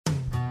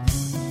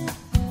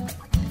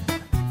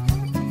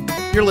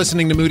You're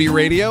listening to Moody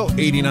Radio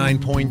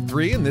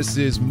 89.3, and this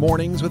is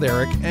Mornings with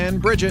Eric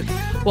and Bridget.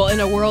 Well, in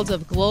a world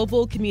of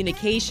global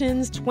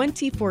communications,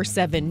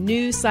 24/7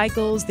 news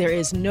cycles, there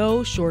is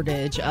no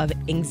shortage of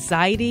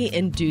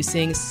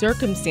anxiety-inducing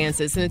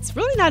circumstances. And it's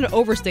really not an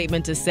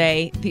overstatement to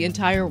say the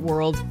entire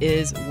world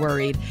is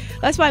worried.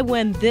 That's why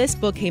when this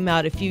book came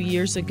out a few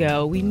years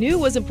ago, we knew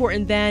it was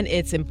important then.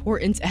 It's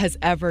important as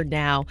ever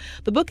now.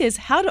 The book is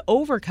How to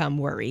Overcome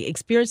Worry,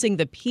 Experiencing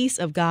the Peace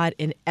of God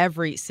in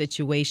Every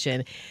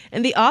Situation.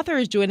 And the author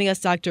is joining us,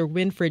 Dr.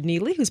 Winfred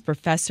Neely, who's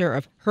professor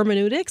of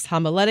hermeneutics,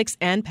 homiletics,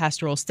 and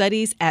pastoral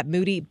studies at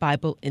Moody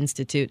Bible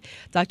Institute.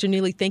 Dr.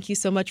 Neely, thank you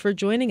so much for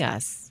joining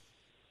us.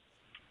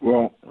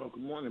 Well,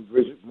 good morning,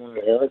 Bridget. Good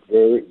morning, Eric.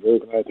 Very, very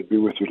glad to be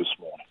with you this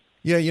morning.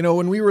 Yeah, you know,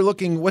 when we were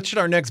looking, what should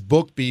our next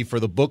book be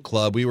for the book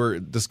club, we were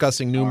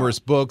discussing numerous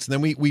books, and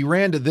then we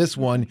ran to this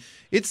one.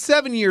 It's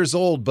 7 years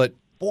old, but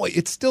boy,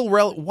 it's still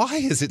relevant. Why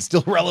is it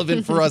still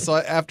relevant for us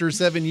after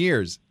 7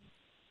 years?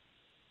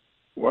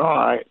 Well,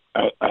 I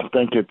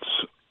think it's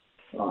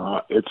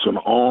an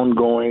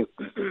ongoing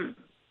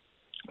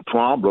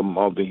problem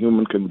of the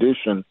human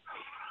condition,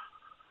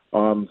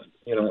 in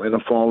a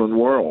fallen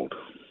world.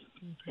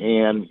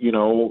 And,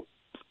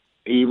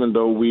 even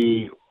though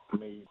we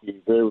may be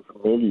very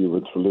familiar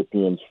with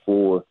Philippians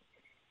 4,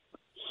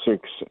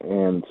 6,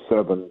 and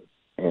 7,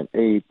 and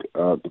 8,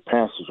 the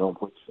passage on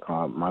which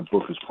my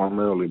book is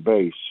primarily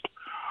based,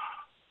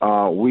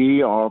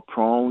 we are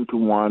prone to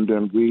wander,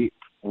 and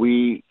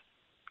we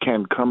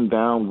can come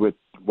down with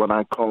what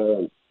I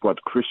call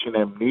Christian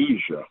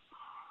amnesia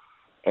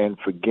and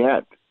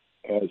forget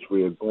as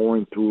we are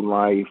going through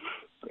life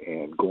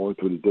and going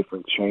through the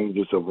different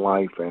changes of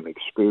life and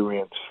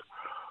experience,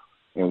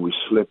 and we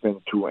slip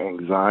into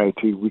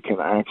anxiety, we can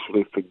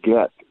actually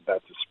forget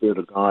that the Spirit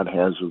of God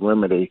has a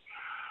remedy.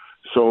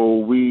 So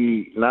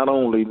we not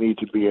only need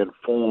to be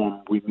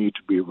informed, we need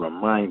to be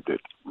reminded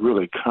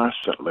really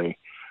constantly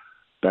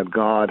that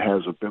God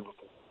has a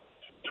biblical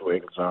to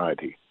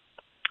anxiety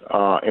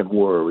and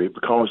worry,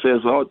 because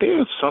there's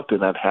something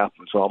that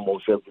happens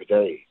almost every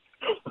day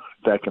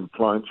that can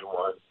plunge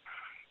one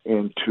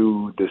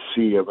into the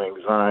sea of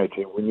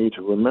anxiety. We need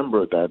to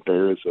remember that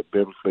there is a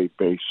biblically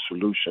based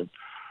solution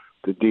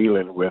to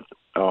dealing with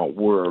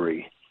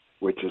worry,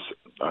 which is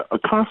a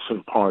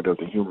constant part of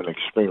the human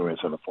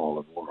experience in a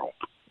fallen world.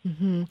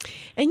 Mm-hmm.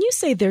 And you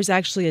say there's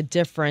actually a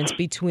difference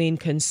between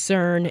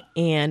concern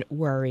and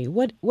worry.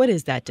 What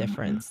is that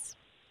difference?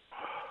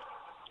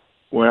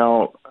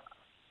 Well,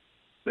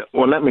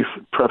 let me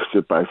preface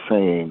it by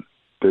saying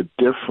the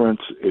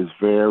difference is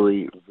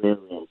very, very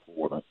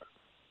important.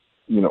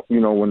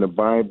 When the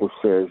Bible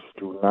says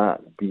do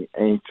not be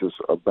anxious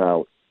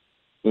about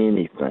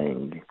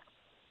anything,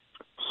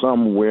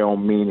 some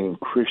well-meaning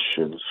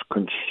Christians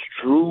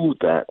construe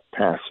that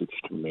passage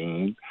to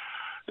mean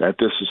that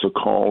this is a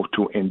call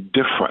to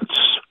indifference,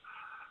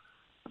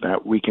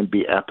 that we can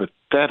be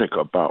apathetic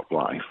about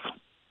life.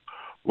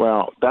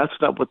 Well, that's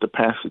not what the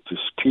passage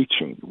is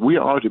teaching. We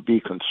are to be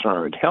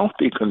concerned.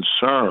 Healthy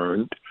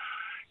concern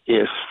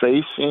is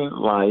facing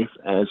life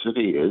as it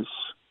is,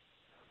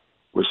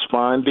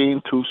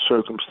 responding to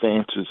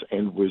circumstances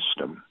in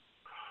wisdom,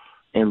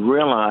 and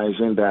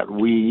realizing that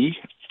we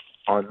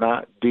are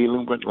not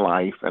dealing with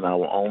life in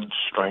our own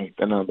strength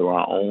and under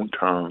our own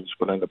terms,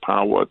 but in the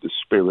power of the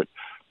Spirit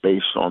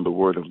based on the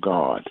Word of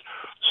God.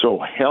 So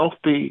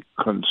healthy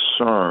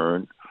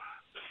concern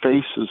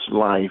faces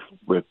life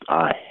with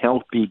a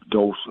healthy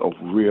dose of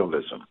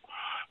realism.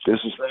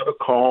 This is not a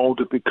call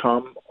to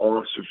become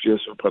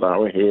ostriches and put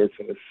our heads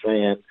in the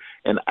sand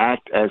and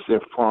act as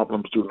if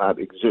problems do not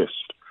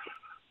exist.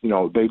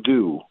 They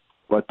do.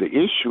 But the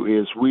issue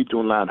is we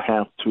do not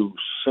have to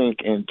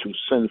sink into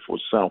sinful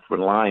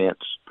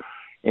self-reliance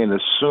and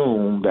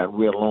assume that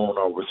we alone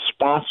are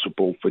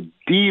responsible for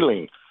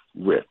dealing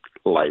with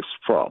life's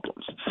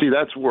problems. See,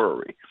 that's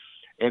worry.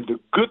 And the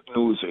good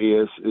news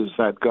is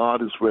that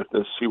God is with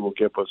us. He will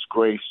give us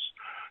grace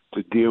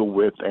to deal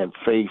with and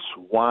face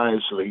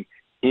wisely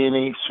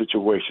any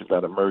situation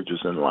that emerges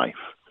in life.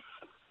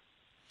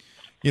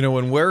 When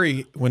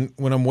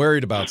I'm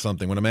worried about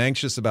something, when I'm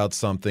anxious about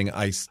something,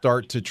 I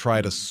start to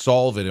try to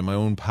solve it in my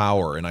own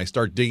power, and I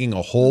start digging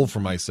a hole for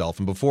myself.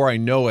 And before I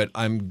know it,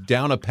 I'm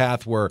down a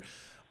path where,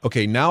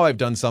 okay, now I've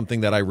done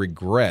something that I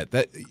regret.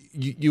 That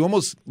you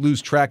almost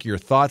lose track of your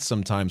thoughts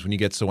sometimes when you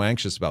get so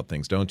anxious about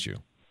things, don't you?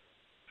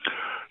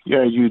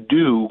 Yeah, you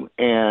do.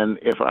 And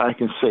if I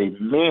can say,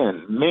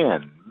 males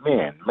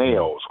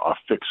are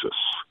fixers.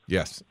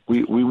 Yes,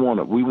 we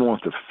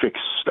want to fix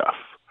stuff.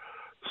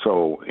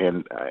 So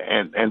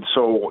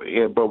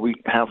but we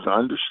have to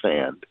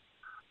understand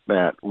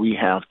that we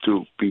have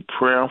to be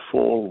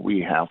prayerful.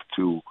 We have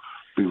to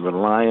be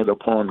reliant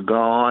upon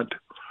God,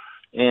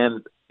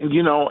 and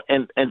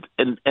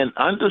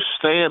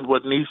understand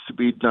what needs to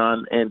be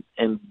done, and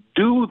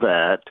do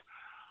that.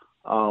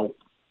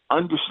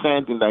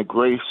 Understanding that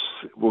grace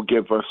will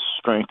give us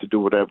strength to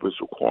do whatever is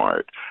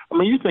required. I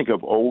mean, you think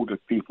of older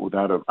people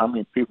that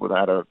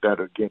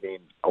are getting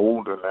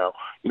older now.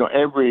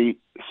 Every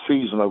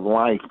season of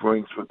life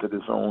brings with it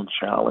its own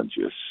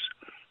challenges.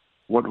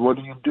 What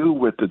do you do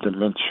with the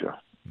dementia?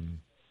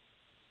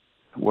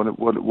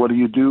 What do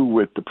you do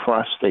with the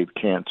prostate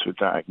cancer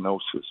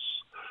diagnosis?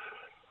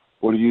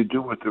 What do you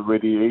do with the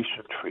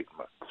radiation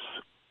treatments?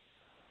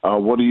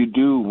 What do you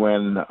do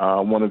when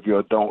one of your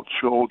adult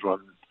children,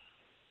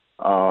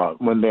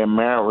 when their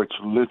marriage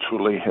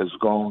literally has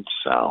gone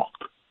south,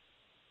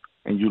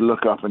 and you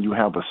look up and you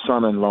have a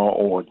son-in-law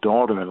or a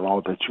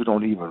daughter-in-law that you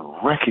don't even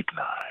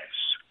recognize?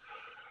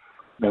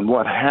 And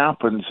what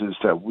happens is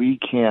that we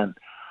can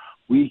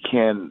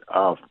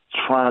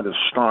try to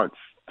start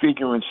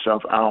figuring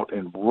stuff out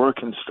and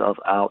working stuff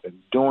out and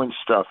doing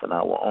stuff in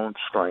our own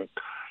strength,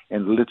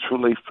 and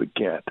literally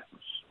forget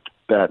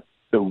that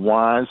the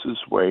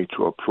wisest way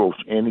to approach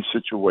any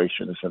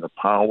situation is in the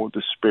power of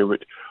the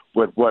Spirit,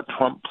 with what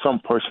some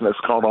person has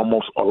called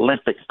almost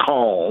Olympic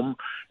calm,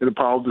 in the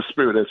power of the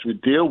Spirit as we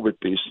deal with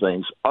these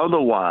things.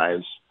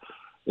 Otherwise,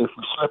 if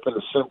we slip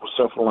into simple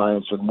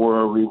self-reliance and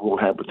worry, we'll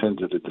have a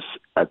tendency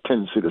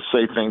to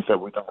say things that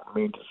we don't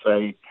mean to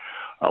say.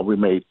 We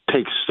may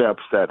take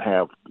steps that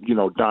have,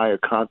 dire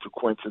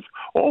consequences,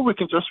 or we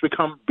can just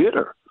become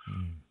bitter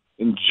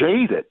and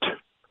jaded.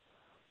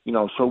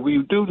 So we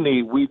do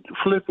need,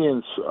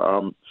 Philippians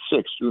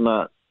 6, do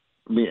not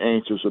be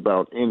anxious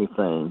about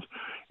anything,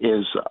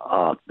 is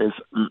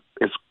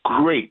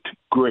great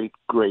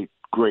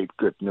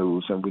good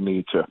news, and we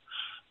need to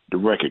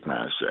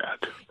recognize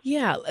that.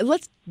 Yeah,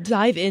 let's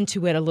dive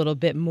into it a little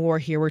bit more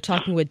here. We're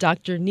talking with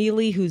Dr.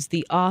 Neely, who's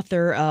the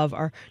author of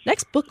our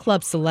next book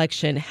club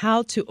selection,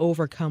 How to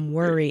Overcome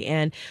Worry.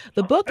 And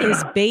the book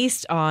is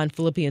based on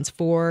Philippians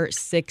 4,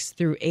 6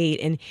 through 8.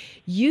 And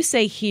you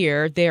say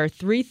here there are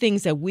three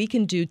things that we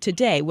can do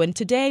today. When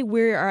today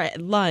we're at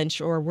lunch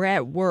or we're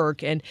at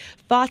work and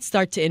thoughts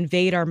start to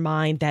invade our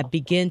mind that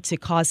begin to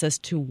cause us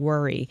to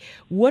worry,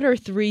 what are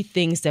three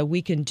things that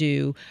we can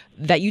do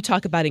that you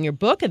talk about in your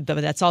book and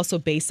that's also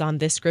based on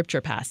this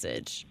scripture passage?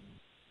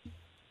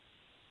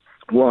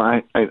 Well,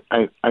 I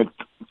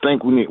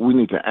think we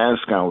need to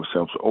ask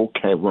ourselves,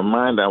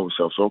 remind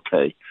ourselves,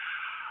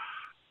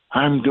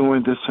 I'm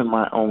doing this in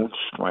my own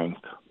strength,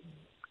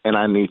 and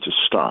I need to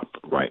stop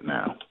right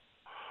now.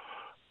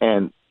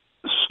 And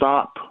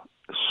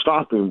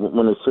stopping,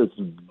 when it says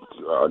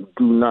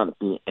do not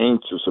be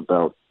anxious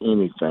about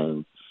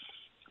anything,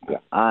 the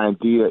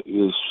idea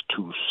is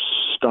to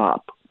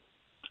stop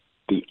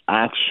the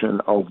action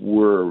of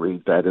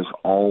worry that is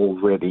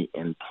already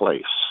in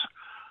place.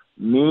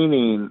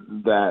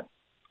 Meaning that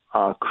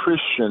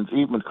Christians,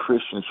 even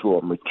Christians who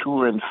are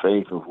mature in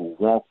faith or who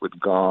walk with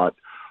God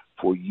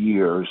for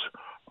years,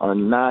 are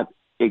not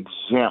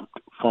exempt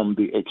from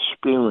the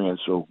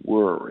experience of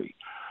worry.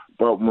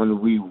 But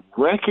when we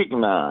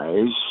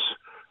recognize,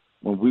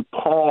 when we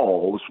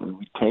pause, when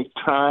we take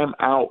time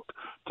out,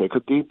 take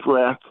a deep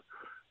breath,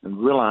 and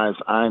realize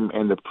I'm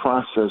in the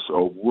process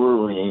of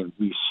worrying,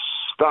 we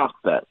stop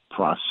that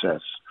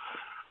process.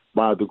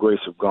 By the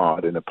grace of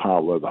God and the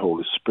power of the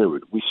Holy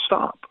Spirit, we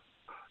stop.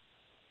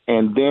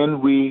 And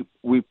then we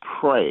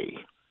pray.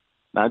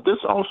 Now, this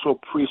also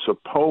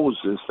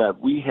presupposes that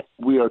we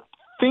are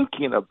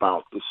thinking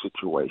about the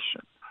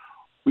situation.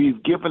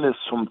 We've given it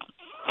some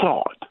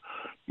thought.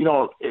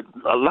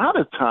 A lot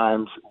of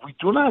times we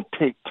do not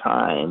take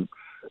time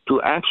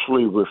to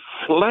actually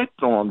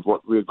reflect on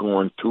what we're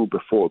going through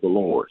before the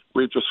Lord.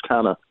 We're just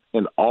kind of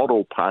in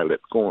autopilot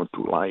going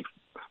through life.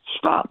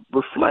 Stop,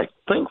 reflect,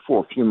 think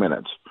for a few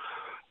minutes,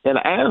 and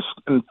ask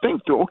and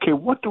think through,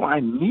 what do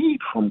I need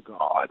from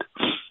God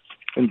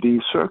in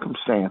these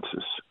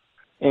circumstances?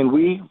 And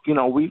we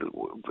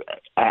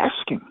ask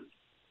Him,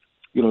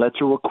 let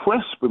your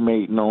requests be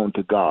made known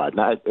to God.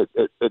 Now,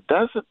 it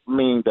doesn't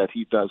mean that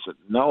He doesn't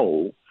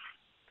know.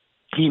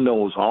 He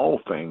knows all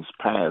things,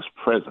 past,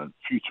 present,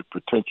 future,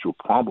 potential,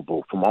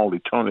 probable, from all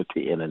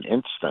eternity in an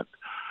instant.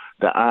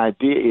 The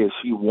idea is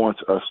He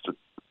wants us to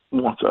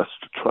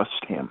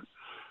trust Him,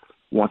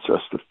 wants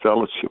us to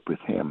fellowship with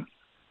Him.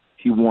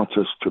 He wants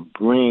us to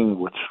bring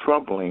what's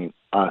troubling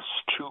us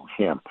to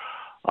Him.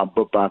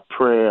 But by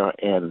prayer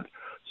and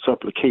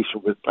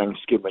supplication with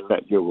thanksgiving,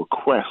 let your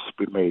requests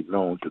be made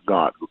known to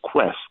God.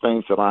 Requests,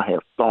 things that I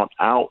have thought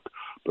out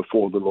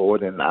before the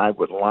Lord, and I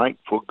would like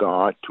for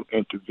God to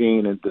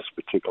intervene in this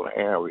particular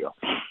area.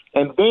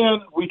 And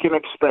then we can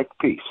expect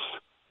peace.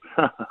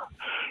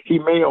 He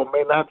may or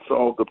may not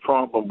solve the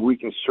problem. We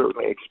can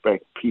certainly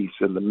expect peace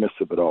in the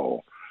midst of it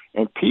all.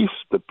 And peace,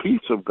 the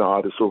peace of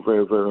God is so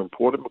very, very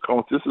important,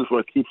 because this is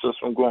what keeps us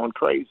from going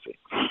crazy,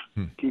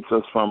 keeps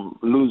us from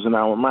losing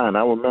our mind.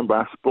 I remember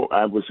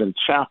I was in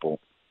chapel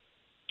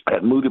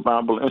at Moody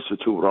Bible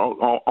Institute,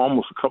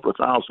 almost a couple of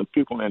thousand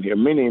people in here,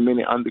 many,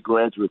 many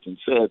undergraduates, and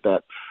said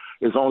that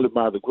it's only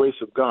by the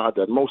grace of God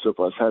that most of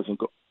us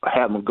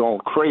haven't gone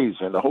crazy,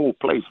 and the whole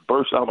place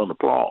burst out in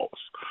applause,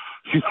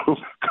 because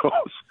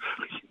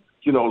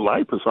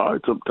life is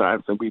hard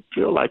sometimes, and we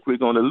feel like we're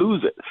going to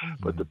lose it.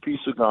 But the peace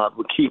of God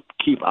will keep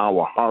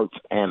our hearts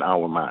and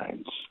our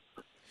minds.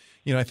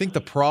 I think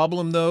the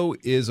problem, though,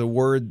 is a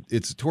word.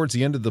 It's towards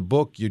the end of the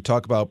book. You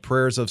talk about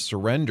prayers of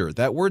surrender.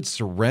 That word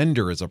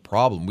surrender is a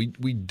problem.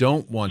 We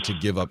don't want to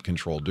give up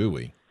control, do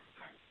we?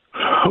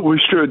 We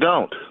sure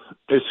don't.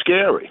 It's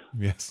scary.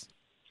 Yes.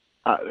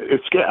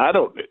 It's scary.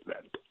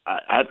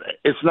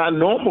 It's not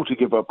normal to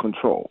give up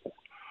control.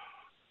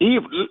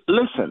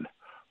 Listen,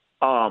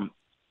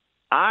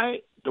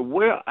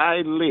 where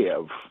I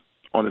live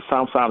on the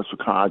south side of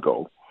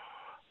Chicago,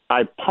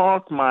 I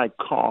park my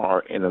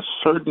car in a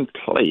certain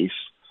place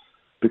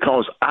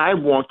because I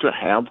want to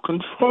have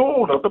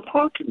control of the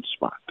parking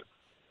spot.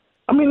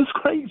 I mean, it's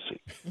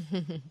crazy,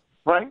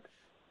 right?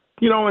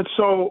 And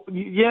so,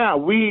 yeah,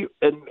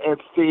 and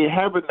see,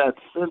 having that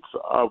sense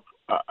of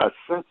a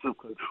sense of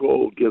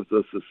control gives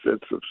us a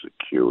sense of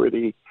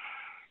security.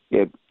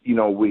 We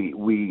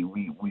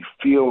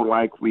feel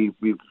like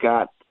we've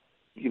got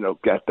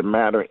the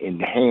matter in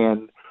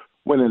hand,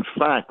 when in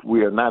fact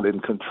we are not in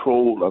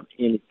control of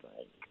anything.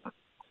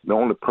 The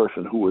only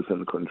person who is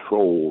in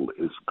control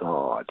is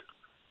God.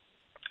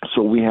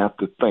 So we have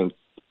to think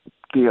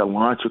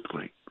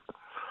theologically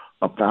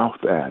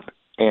about that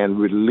and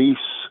release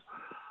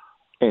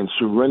and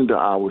surrender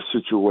our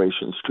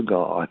situations to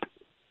God,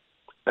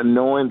 and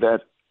knowing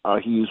that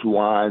He's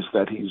wise,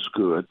 that He's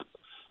good,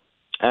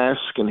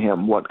 asking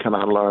Him, what can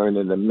I learn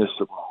in the midst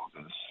of all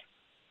this?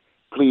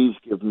 Please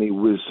give me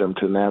wisdom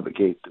to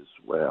navigate this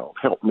well.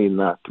 Help me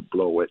not to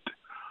blow it.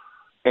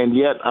 And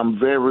yet I'm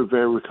very,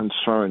 very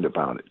concerned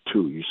about it,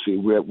 too. You see,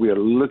 we're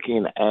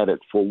looking at it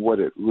for what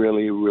it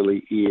really,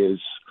 really is,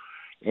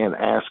 and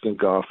asking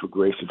God for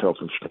grace and help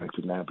and strength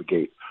to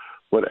navigate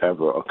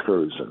whatever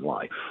occurs in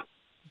life.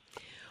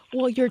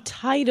 Well, your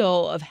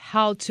title of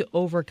How to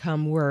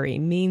Overcome Worry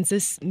means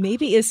this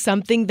maybe is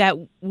something that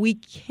we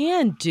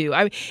can do.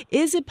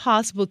 Is it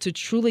possible to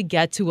truly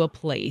get to a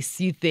place,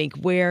 you think,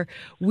 where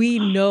we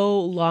no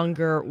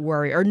longer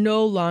worry or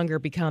no longer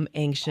become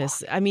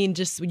anxious? I mean,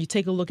 just when you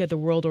take a look at the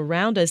world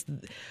around us,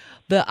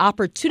 the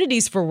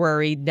opportunities for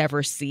worry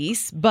never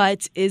cease.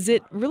 But is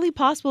it really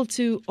possible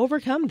to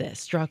overcome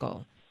this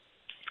struggle?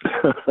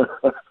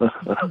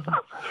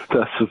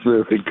 That's a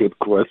very good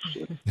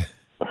question.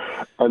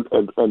 And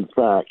in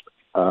fact,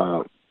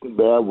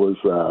 there was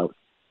a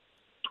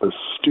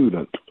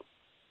student,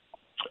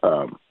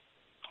 a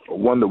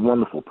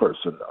wonderful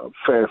person, a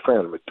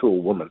fairly mature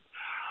woman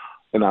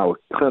in our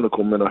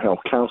clinical mental health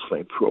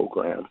counseling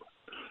program.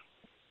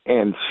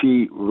 And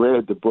she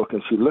read the book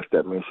and she looked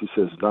at me and she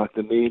says,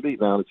 Dr. Neely,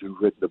 now that you've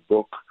read the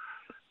book,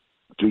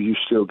 do you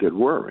still get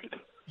worried?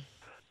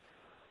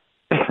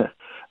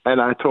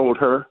 And I told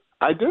her,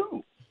 I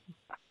do.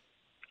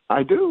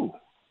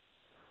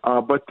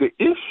 But the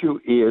issue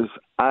is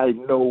I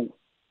know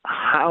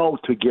how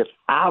to get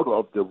out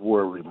of the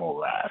worry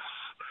morass.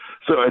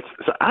 So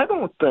I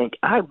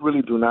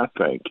really do not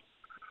think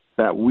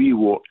that we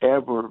will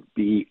ever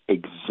be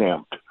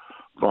exempt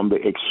from the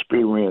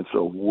experience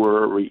of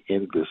worry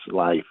in this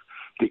life.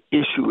 The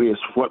issue is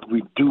what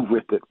we do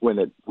with it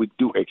when we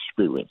do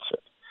experience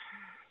it.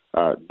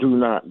 Do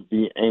not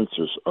be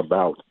anxious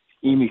about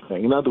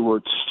anything. In other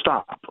words,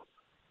 stop,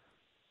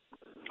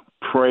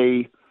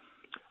 pray,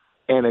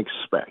 and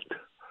expect.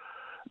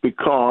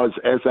 Because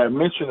as I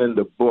mentioned in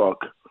the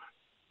book,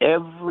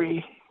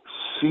 every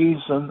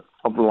season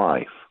of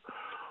life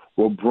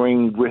will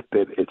bring with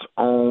it its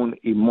own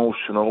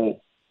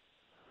emotional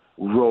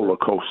roller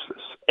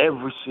coasters.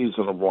 Every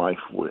season of life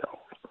will.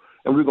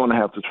 And we're going to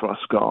have to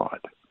trust God.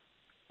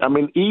 I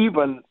mean,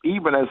 even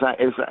as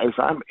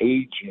I'm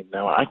aging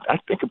now, I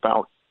think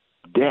about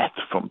death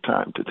from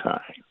time to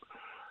time.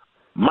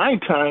 My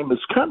time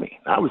is coming.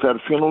 I was at a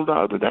funeral the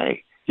other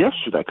day.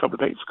 Yesterday, a couple of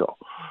days ago.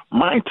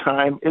 My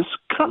time is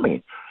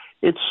coming.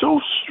 It's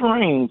so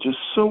strange. It's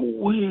so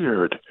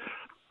weird.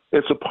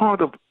 It's a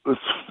part of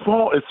it's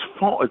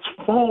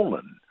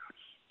fallen.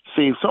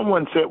 See,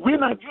 someone said we're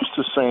not used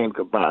to saying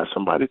goodbye.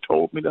 Somebody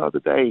told me the other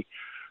day,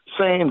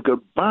 saying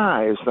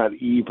goodbye is not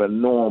even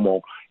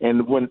normal,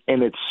 and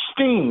its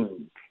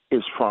sting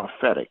is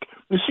prophetic.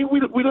 You see,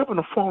 we live in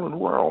a fallen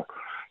world,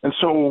 and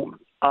so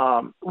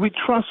we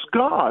trust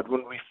God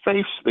when we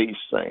face these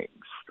things.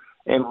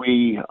 And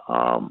we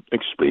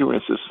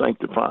experience His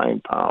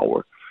sanctifying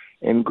power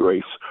and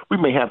grace. We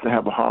may have to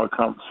have a hard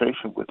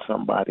conversation with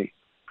somebody.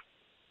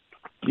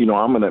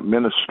 I'm an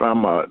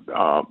administrator.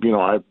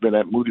 I've been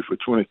at Moody for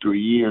 23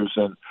 years,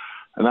 and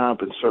I've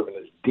been serving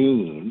as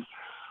dean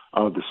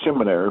of the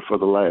seminary for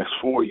the last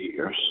 4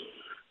 years.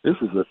 This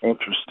is an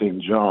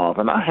interesting job,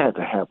 and I had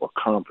to have a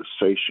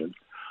conversation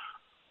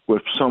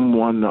with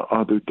someone the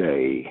other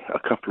day, a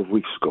couple of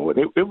weeks ago, and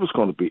it wasn't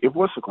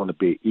going to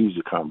be an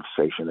easy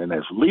conversation. And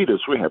as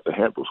leaders, we have to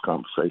have those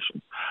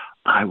conversations.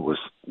 I was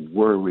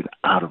worried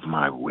out of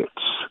my wits.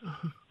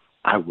 Mm-hmm.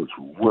 I was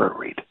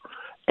worried,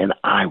 and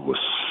I was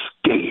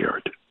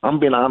scared. I'm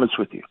being honest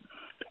with you.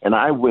 And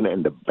I went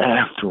in the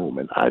bathroom,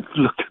 and I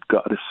looked at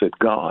God and said,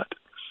 God,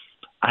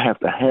 I have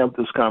to have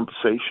this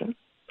conversation.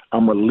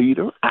 I'm a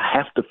leader. I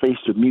have to face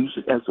the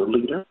music as a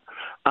leader.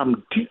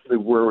 I'm deeply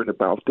worried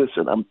about this,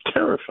 and I'm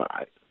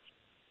terrified.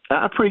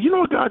 I pray. You know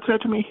what God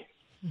said to me?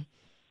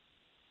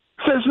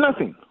 Says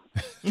nothing.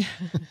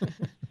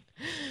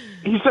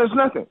 He says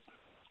nothing.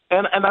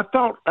 And I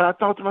thought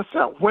to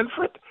myself,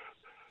 Winfred,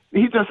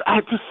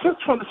 I just sense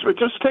from the Spirit,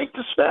 just take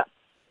the step.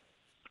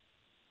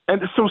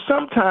 And so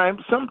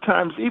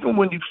sometimes, even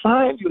when you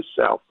find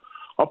yourself,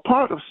 a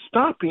part of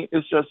stopping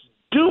is just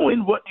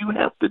doing what you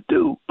have to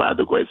do by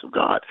the grace of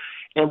God.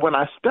 And when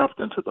I stepped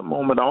into the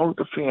moment, all of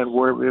the fear and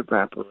worry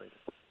evaporated.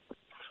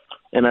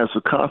 And as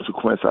a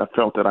consequence, I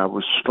felt that I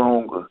was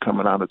stronger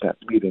coming out of that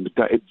meeting.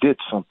 It did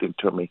something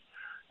to me,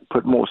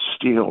 put more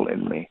steel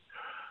in me.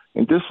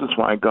 And this is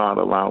why God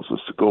allows us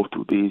to go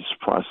through these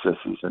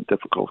processes and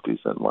difficulties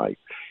in life.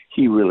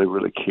 He really,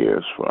 really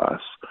cares for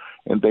us.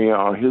 And they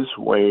are his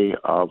way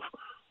of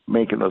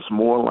making us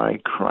more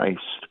like Christ,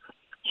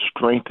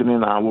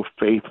 strengthening our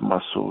faith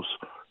muscles,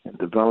 and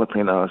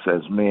developing us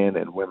as men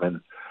and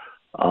women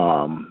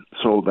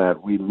so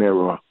that we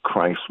mirror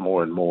Christ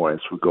more and more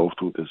as we go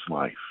through this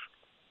life.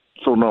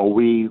 So, no,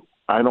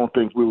 I don't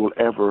think we will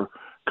ever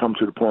come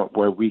to the point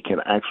where we can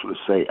actually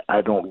say,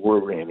 I don't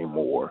worry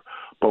anymore.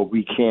 But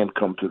we can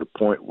come to the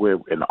point where,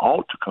 and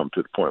ought to come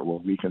to the point where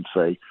we can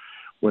say,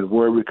 when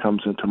worry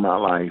comes into my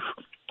life,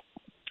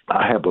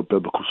 I have a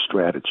biblical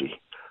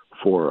strategy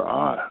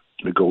for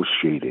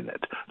negotiating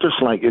it. Just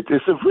like it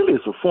really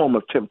is a form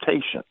of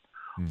temptation.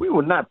 We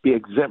will not be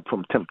exempt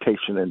from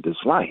temptation in this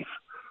life,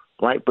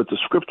 right? But the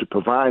Scripture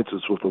provides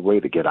us with a way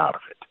to get out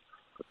of it.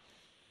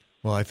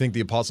 Well, I think the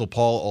Apostle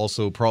Paul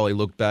also probably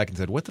looked back and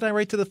said, what did I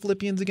write to the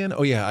Philippians again?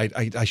 Oh, yeah,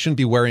 I shouldn't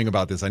be worrying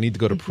about this. I need to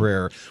go to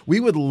prayer. We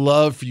would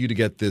love for you to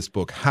get this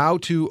book, How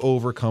to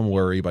Overcome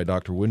Worry by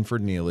Dr.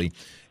 Winfred Neely.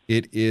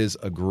 It is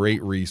a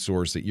great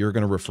resource that you're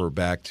going to refer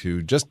back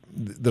to. Just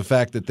the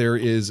fact that there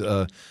is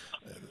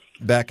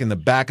back in the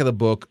back of the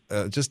book,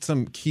 just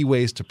some key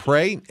ways to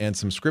pray and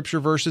some scripture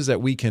verses that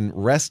we can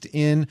rest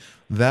in.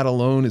 That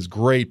alone is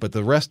great, but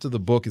the rest of the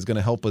book is going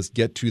to help us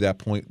get to that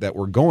point that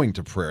we're going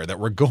to prayer, that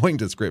we're going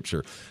to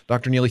scripture.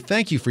 Dr. Neely,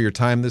 thank you for your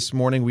time this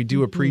morning. We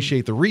do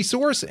appreciate the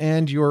resource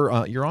and your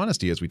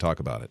honesty as we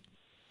talk about it.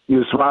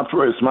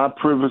 It's my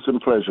privilege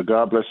and pleasure.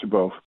 God bless you both.